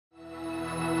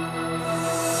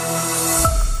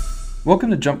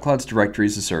Welcome to JumpCloud's Directory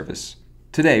as a Service.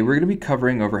 Today we're going to be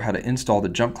covering over how to install the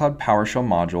JumpCloud PowerShell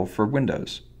module for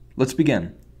Windows. Let's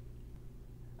begin.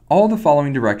 All the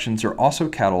following directions are also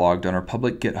cataloged on our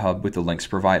public GitHub with the links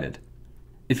provided.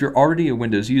 If you're already a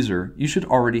Windows user, you should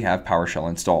already have PowerShell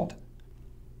installed.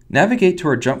 Navigate to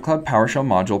our JumpCloud PowerShell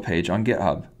module page on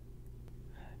GitHub.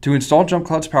 To install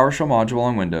JumpCloud's PowerShell module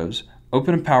on Windows,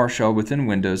 open a PowerShell within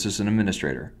Windows as an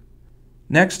administrator.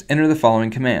 Next, enter the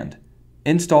following command: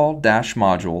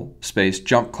 install-module space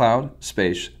JumpCloud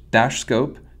space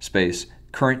 -scope space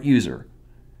CurrentUser.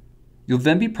 You'll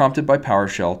then be prompted by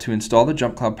PowerShell to install the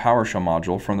JumpCloud PowerShell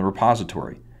module from the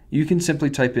repository. You can simply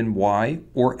type in Y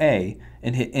or A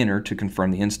and hit enter to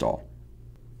confirm the install.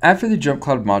 After the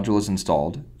JumpCloud module is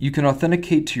installed, you can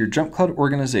authenticate to your JumpCloud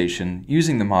organization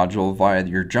using the module via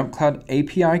your JumpCloud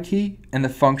API key and the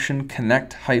function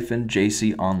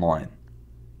Connect-JCOnline.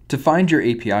 To find your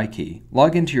API key,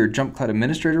 log into your JumpCloud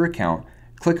administrator account,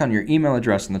 click on your email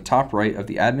address in the top right of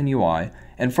the admin UI,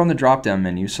 and from the drop-down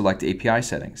menu, select API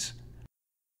settings.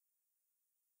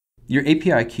 Your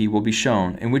API key will be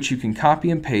shown, in which you can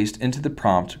copy and paste into the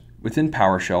prompt within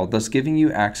PowerShell, thus giving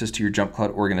you access to your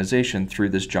JumpCloud organization through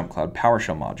this JumpCloud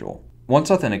PowerShell module. Once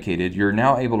authenticated, you're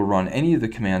now able to run any of the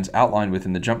commands outlined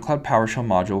within the JumpCloud PowerShell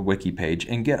module wiki page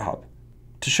in GitHub.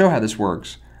 To show how this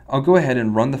works, I'll go ahead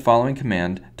and run the following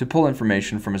command to pull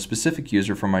information from a specific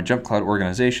user from my JumpCloud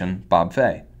organization, Bob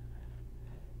Fay.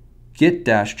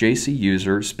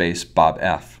 git-jcuser space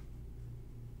bobf.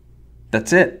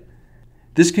 That's it!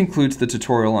 This concludes the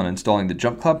tutorial on installing the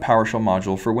JumpCloud PowerShell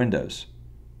module for Windows.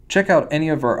 Check out any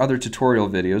of our other tutorial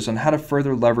videos on how to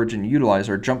further leverage and utilize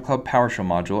our JumpCloud PowerShell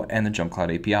module and the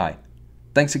JumpCloud API.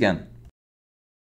 Thanks again.